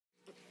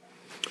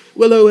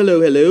Well,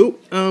 hello.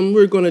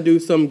 We're going to do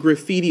some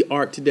graffiti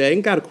art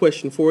today. Got a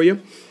question for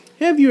you.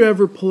 Have you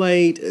ever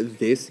played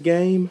this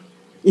game?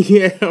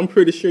 Yeah, I'm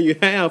pretty sure you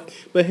have.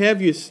 But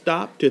have you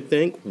stopped to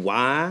think,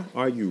 why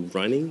are you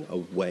running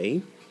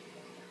away?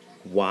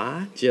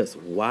 Why? Just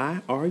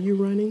why are you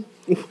running?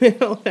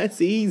 Well,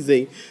 that's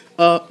easy.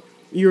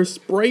 You're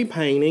spray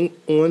painting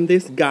on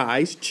this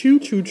guy's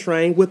choo-choo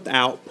train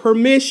without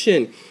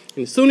permission.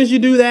 And as soon as you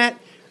do that,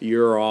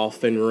 you're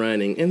off and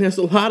running. And there's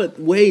a lot of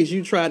ways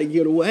you try to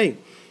get away.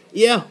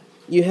 Yeah,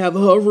 you have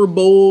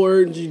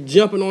hoverboards, you're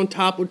jumping on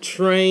top of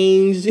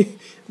trains.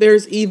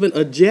 There's even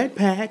a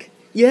jetpack.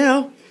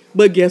 Yeah,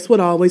 but guess what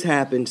always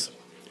happens?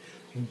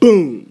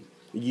 Boom,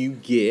 you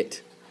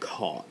get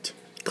caught.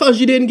 Because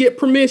you didn't get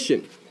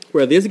permission.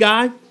 Where this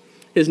guy,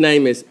 his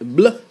name is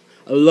Blek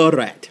Le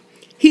Rat.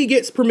 He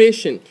gets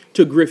permission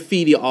to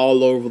graffiti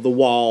all over the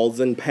walls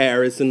in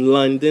Paris and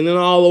London and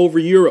all over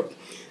Europe.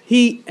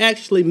 He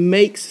actually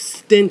makes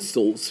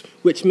stencils,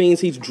 which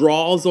means he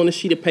draws on a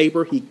sheet of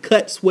paper, he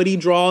cuts what he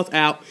draws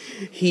out,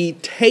 he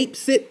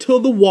tapes it to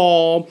the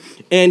wall,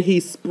 and he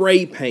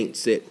spray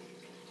paints it.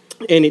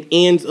 And it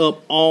ends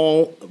up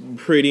all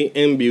pretty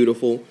and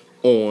beautiful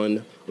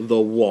on the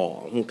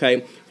wall,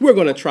 okay? We're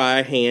going to try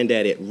a hand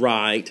at it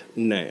right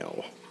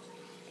now.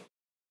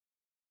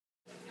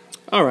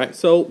 All right,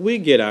 so we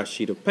get our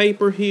sheet of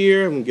paper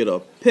here, and we get a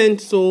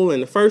pencil,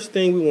 and the first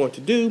thing we want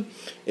to do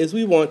is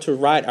we want to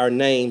write our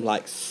name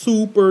like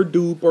super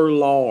duper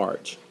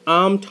large.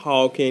 I'm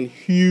talking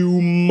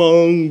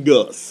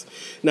humongous.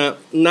 Now,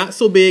 not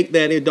so big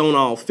that it don't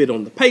all fit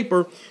on the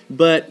paper,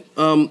 but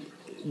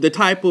the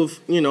type of,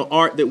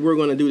 art that we're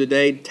going to do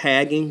today,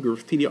 tagging,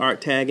 graffiti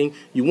art tagging,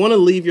 you want to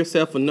leave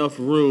yourself enough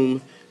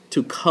room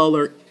to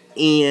color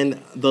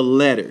in the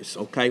letters,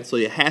 okay? So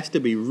it has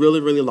to be really,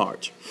 really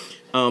large.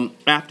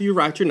 After you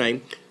write your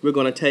name, we're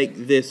going to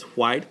take this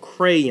white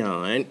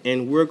crayon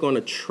and we're going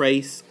to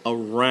trace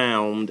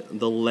around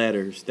the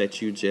letters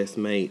that you just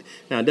made.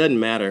 Now, it doesn't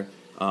matter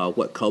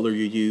what color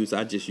you use.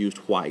 I just used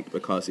white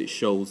because it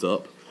shows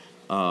up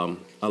a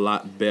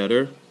lot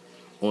better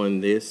on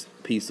this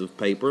piece of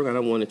paper. And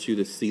I wanted you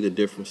to see the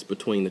difference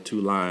between the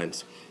two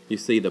lines. You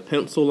see the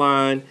pencil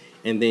line,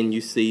 and then you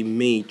see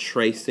me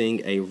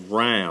tracing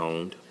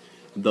around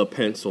the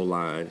pencil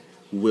line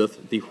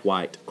with the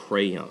white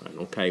crayon,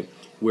 okay?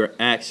 We're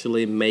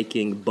actually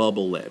making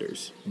bubble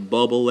letters.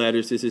 Bubble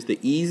letters, this is the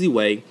easy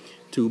way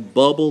to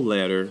bubble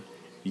letter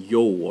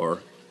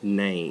your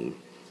name.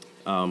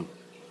 Got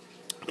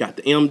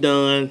the M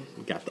done,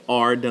 got the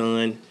R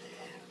done.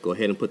 Go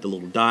ahead and put the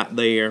little dot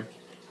there,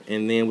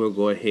 and then we'll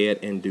go ahead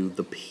and do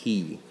the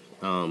P.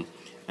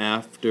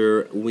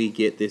 After we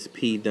get this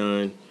P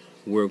done,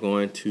 we're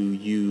going to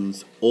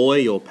use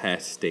oil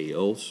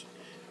pastels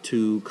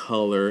to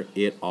color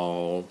it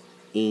all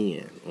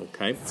in,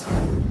 okay?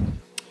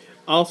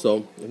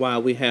 Also, while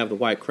we have the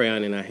white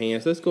crayon in our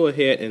hands, let's go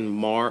ahead and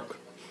mark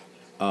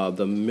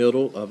the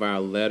middle of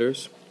our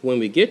letters. When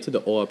we get to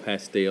the oil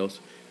pastels,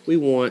 we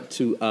want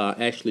to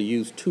actually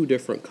use two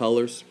different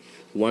colors,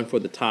 one for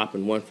the top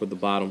and one for the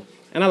bottom.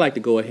 And I like to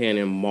go ahead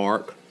and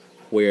mark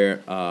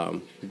where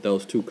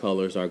those two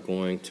colors are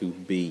going to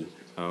be.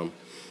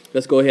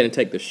 Let's go ahead and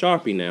take the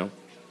Sharpie now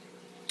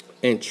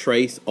and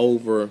trace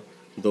over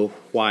the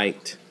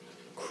white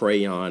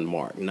crayon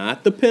mark,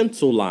 not the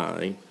pencil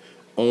line,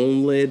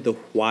 only the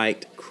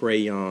white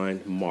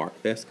crayon mark.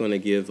 That's going to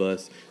give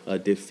us a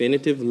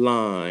definitive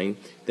line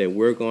that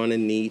we're going to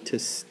need to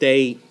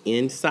stay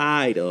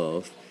inside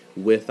of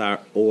with our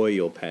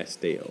oil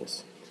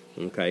pastels.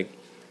 Okay,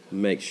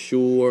 make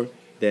sure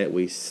that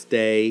we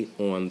stay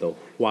on the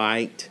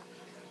white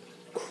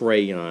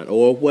crayon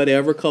or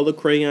whatever color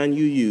crayon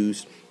you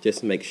use.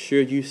 Just make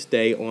sure you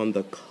stay on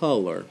the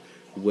color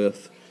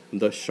with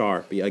the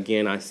Sharpie.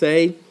 Again, I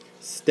say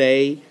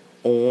stay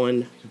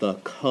on the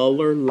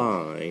color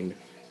line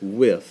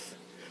with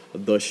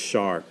the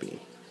Sharpie.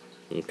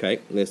 Okay,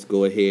 let's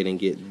go ahead and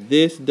get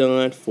this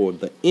done for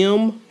the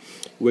M.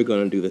 We're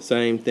going to do the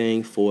same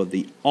thing for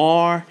the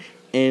R,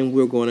 and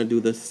we're going to do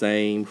the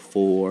same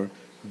for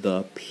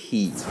the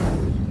P.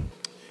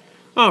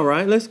 All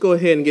right, let's go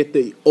ahead and get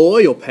the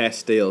oil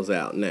pastels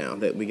out now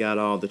that we got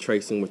all the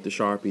tracing with the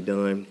Sharpie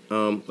done.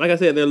 Like I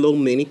said, they're little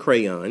mini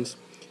crayons.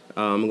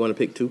 I'm going to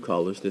pick two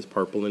colors, this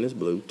purple and this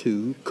blue,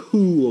 two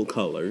cool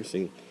colors,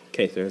 in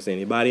case there's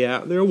anybody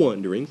out there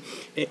wondering.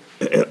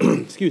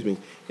 Excuse me.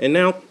 And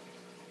now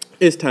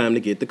it's time to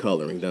get the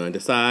coloring done.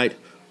 Decide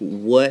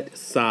what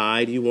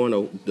side you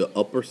want, the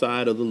upper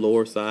side or the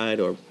lower side,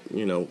 or,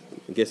 I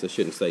guess I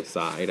shouldn't say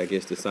side. I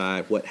guess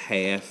decide what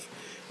half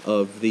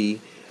of the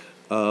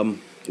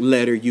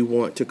letter you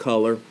want to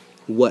color,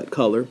 what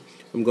color.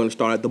 I'm going to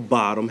start at the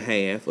bottom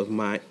half of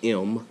my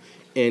M.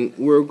 And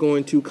we're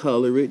going to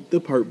color it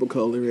the purple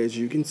color, as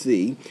you can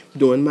see.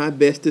 Doing my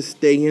best to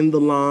stay in the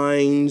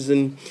lines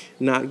and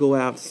not go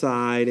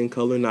outside and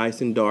color nice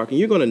and dark. And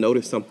you're going to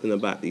notice something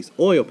about these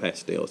oil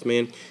pastels,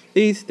 man.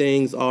 These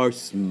things are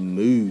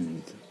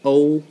smooth.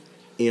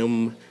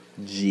 OMG.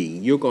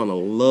 You're going to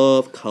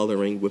love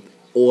coloring with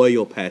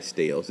oil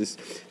pastels. It's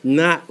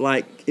not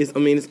like, it's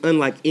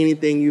unlike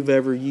anything you've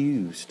ever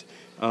used.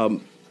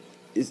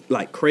 It's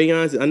like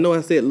crayons. I know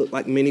I said it looked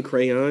like mini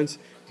crayons,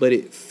 but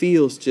it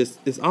feels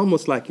it's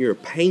almost like you're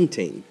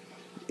painting.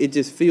 It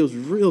just feels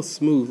real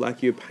smooth,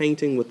 like you're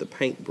painting with the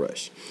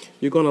paintbrush.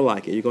 You're going to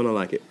like it. You're going to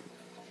like it.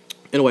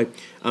 Anyway,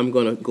 I'm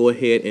going to go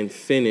ahead and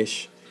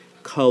finish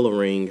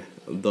coloring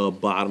the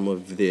bottom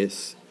of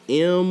this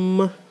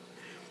M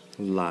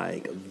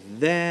like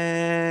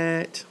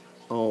that.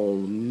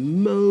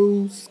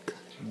 Almost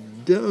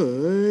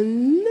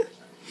done.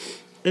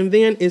 And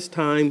then it's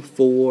time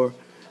for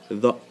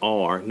the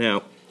R.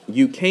 Now,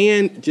 you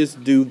can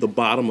just do the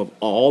bottom of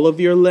all of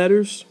your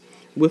letters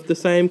with the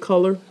same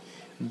color,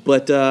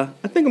 but I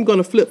think I'm going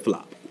to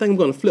flip-flop. I think I'm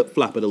going to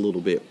flip-flop it a little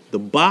bit. The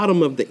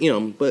bottom of the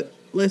M, but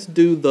let's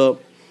do the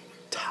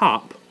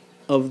top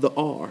of the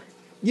R.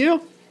 Yeah,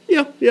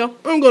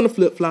 I'm going to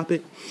flip-flop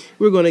it.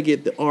 We're going to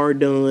get the R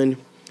done,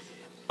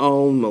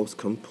 almost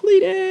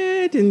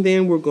completed, and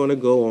then we're going to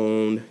go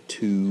on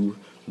to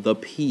the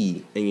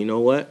P. And you know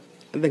what?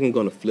 I think I'm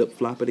going to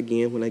flip-flop it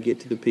again when I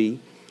get to the P.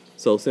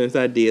 So since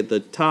I did the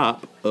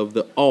top of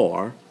the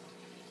R,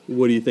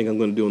 what do you think I'm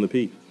going to do on the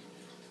P?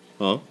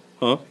 Huh?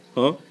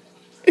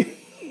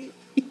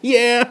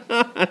 Yeah,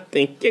 I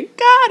think you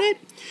got it.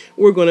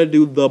 We're going to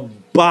do the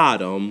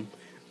bottom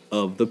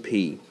of the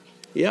P.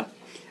 Yep.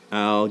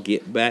 I'll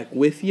get back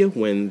with you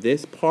when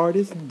this part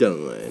is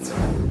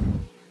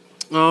done.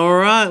 All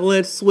right,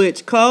 let's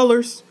switch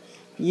colors.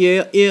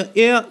 Yeah.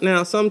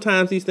 Now,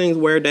 sometimes these things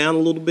wear down a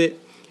little bit,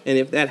 and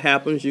if that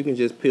happens, you can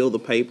just peel the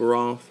paper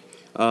off.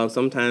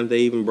 Sometimes they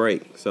even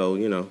break, so,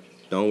 you know,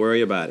 don't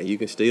worry about it. You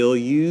can still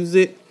use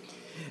it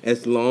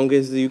as long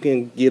as you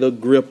can get a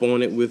grip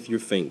on it with your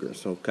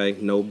fingers, okay?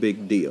 No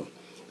big deal.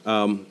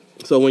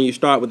 So when you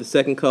start with the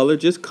second color,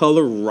 just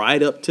color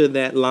right up to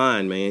that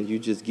line, man. You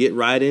just get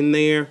right in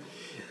there,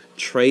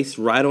 trace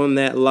right on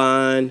that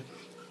line,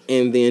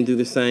 and then do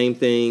the same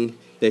thing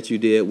that you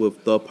did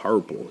with the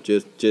purple,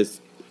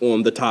 just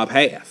on the top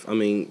half. I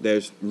mean,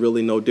 there's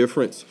really no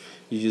difference.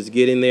 You just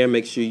get in there,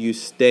 make sure you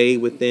stay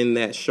within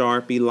that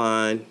Sharpie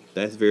line.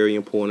 That's very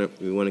important.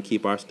 We want to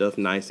keep our stuff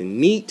nice and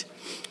neat.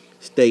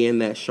 Stay in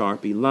that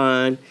Sharpie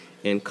line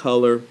and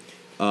color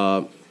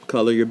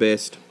your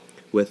best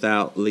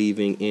without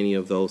leaving any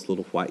of those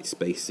little white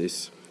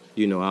spaces.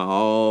 You know, I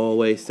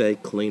always say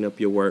clean up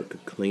your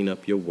work, clean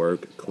up your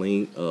work,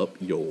 clean up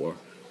your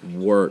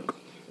work.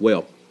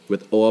 Well,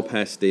 with oil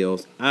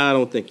pastels, I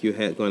don't think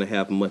you're going to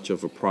have much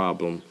of a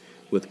problem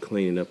with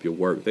cleaning up your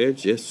work. They're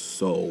just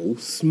so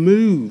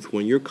smooth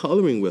when you're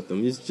coloring with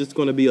them. It's just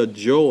going to be a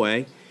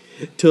joy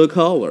to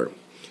color.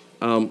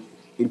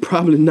 You're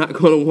probably not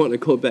going to want to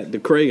go back to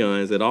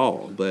crayons at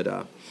all,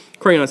 but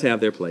crayons have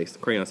their place.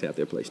 Crayons have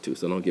their place too,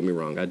 so don't get me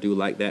wrong. I do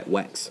like that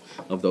wax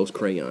of those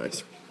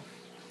crayons.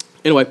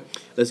 Anyway,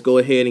 let's go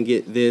ahead and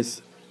get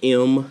this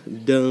M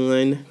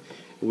done.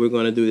 We're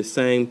going to do the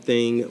same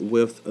thing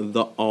with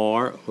the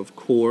R, of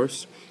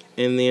course,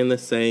 and then the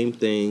same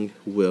thing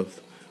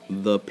with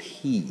the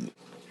P.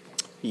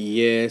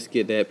 Yes,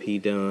 get that P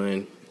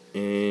done.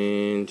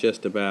 And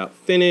just about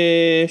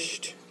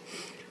finished.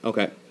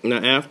 Okay, now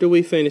after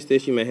we finish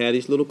this, you may have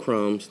these little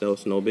crumbs.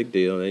 That's no big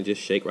deal. They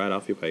just shake right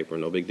off your paper,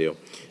 no big deal.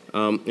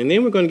 And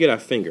then we're going to get our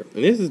finger.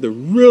 And this is the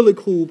really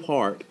cool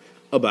part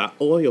about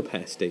oil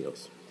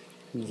pastels.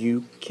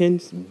 You can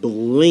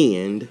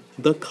blend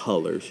the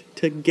colors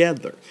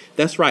together.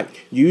 That's right.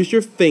 Use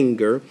your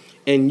finger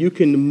and you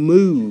can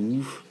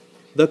move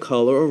the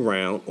color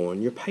around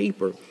on your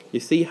paper. You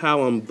see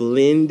how I'm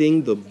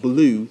blending the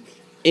blue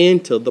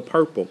into the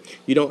purple.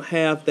 You don't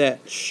have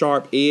that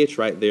sharp edge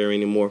right there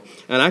anymore.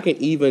 And I can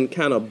even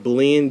kind of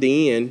blend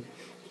in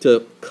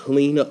to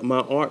clean up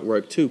my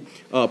artwork too,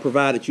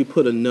 provided you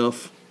put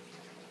enough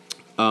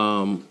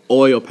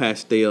oil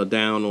pastel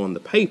down on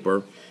the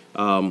paper.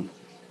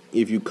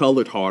 If you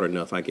colored hard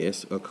enough, I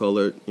guess, or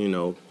colored, you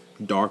know,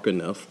 dark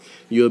enough,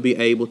 you'll be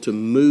able to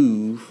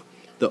move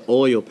the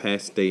oil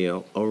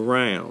pastel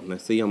around. Now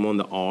see, I'm on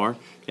the R,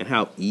 and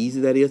how easy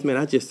that is, man.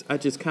 I just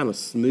kind of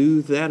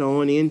smooth that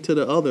on into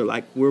the other,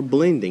 like we're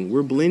blending.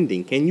 We're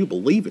blending. Can you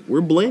believe it?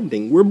 We're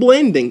blending. We're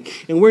blending,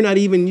 and we're not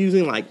even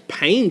using like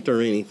paint or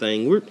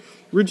anything.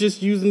 We're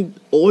just using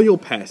oil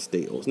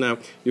pastels. Now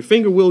your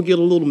finger will get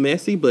a little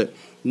messy, but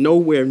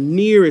nowhere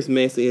near as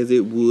messy as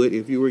it would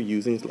if you were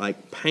using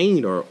like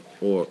paint or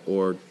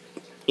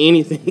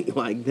anything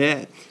like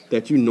that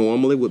you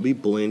normally would be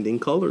blending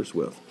colors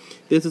with.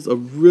 This is a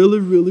really,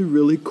 really,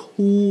 really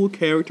cool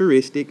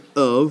characteristic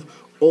of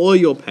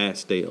oil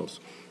pastels.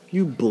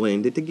 You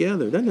blend it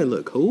together. Doesn't that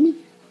look cool?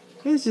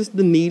 That's just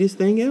the neatest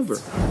thing ever.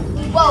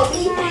 Whoa,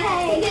 look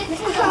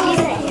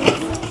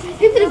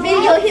at the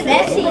video of him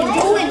actually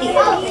doing it.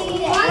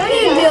 What are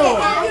you doing?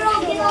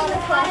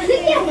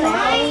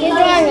 He's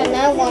drawing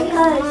another one.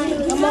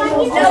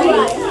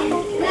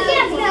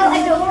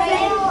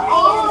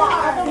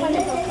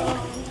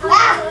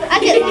 I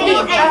get it.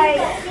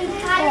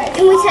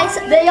 Can we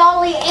say they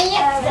all eat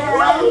ants?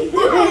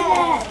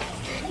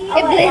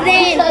 It blends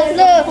in.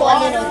 Look.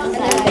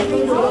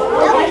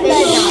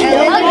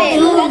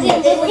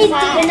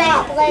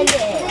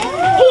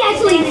 He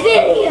actually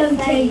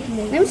videotaped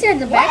me. Let me see at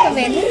the back of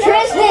it.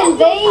 Tristan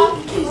B.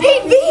 He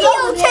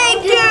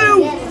videotaped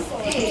you.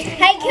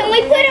 Hey, can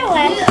we put it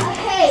away?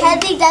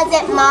 Heavy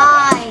doesn't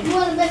mind. You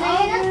want a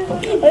banana?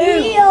 Let me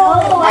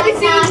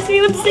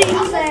see.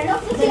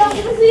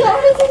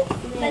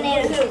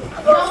 Banana.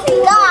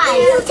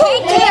 Guys,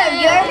 take care of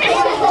your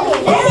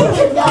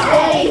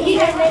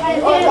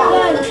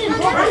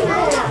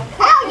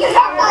Ow, you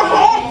hurt my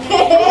head.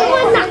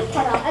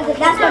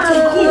 That's not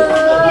too cute.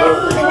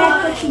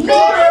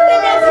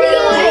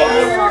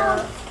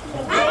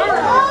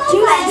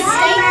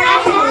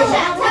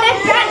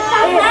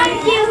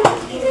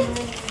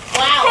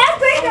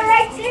 Hamburger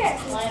right there.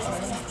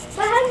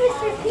 But how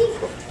Mr. P?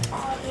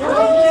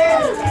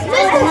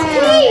 Mr. P!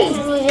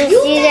 You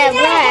see that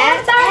black?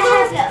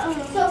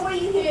 So were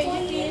you here?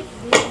 Can you?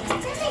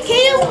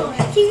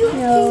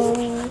 No.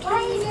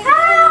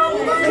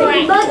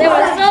 They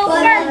were so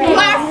perfect.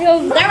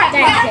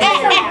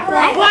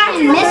 I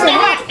miss it.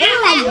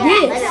 It's like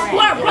this.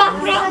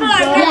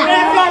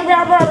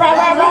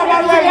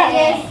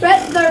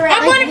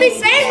 I'm going to be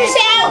famous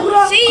out.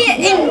 See it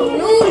in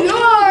New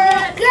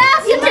York.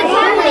 You can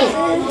find me.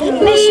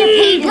 Mr. P.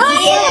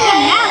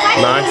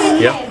 Nice,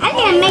 yeah. I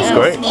didn't make That's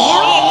great. Yeah,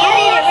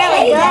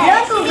 really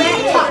good.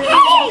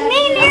 Hey, me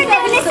and you're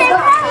living the same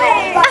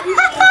color.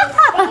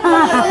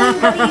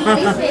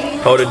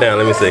 Hold it down,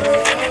 let me see. I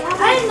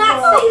did not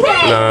see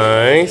that.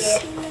 Nice.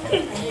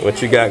 What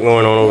you got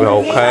going on over here?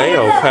 Okay,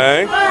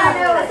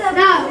 okay.